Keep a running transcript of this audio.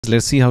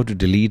Let's see how to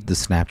delete the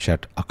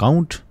Snapchat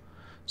account.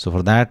 So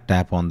for that,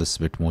 tap on this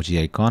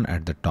Bitmoji icon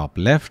at the top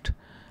left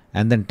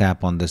and then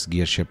tap on this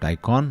gear shift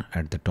icon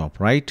at the top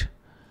right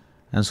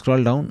and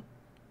scroll down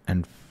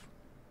and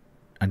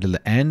until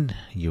the end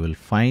you will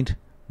find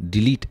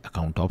delete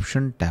account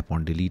option. Tap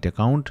on delete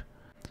account.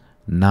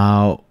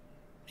 Now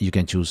you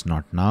can choose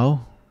not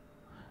now.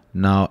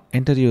 Now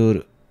enter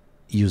your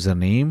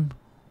username,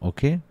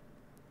 okay,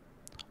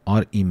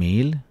 or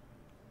email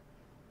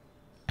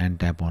and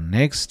tap on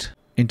next.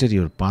 Enter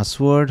your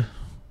password,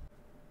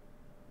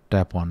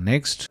 tap on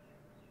next.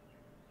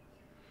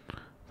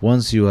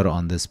 Once you are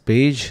on this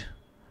page,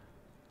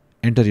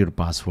 enter your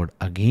password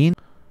again,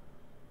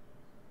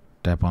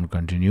 tap on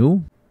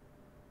continue,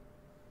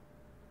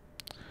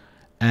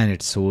 and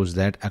it shows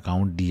that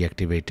account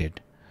deactivated.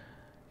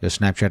 Your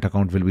Snapchat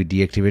account will be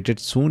deactivated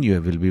soon.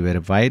 You will be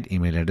verified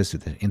email address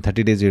with it. In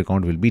 30 days your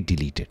account will be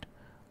deleted.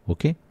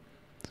 Okay,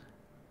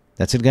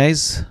 that's it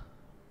guys.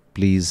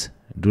 Please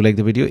do like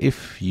the video.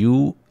 If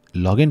you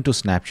log into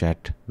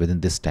Snapchat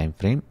within this time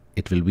frame,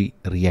 it will be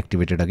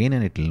reactivated again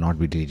and it will not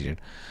be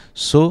deleted.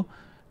 So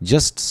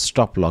just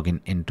stop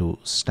logging into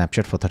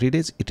Snapchat for 30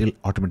 days. It will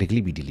automatically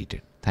be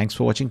deleted. Thanks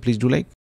for watching. Please do like.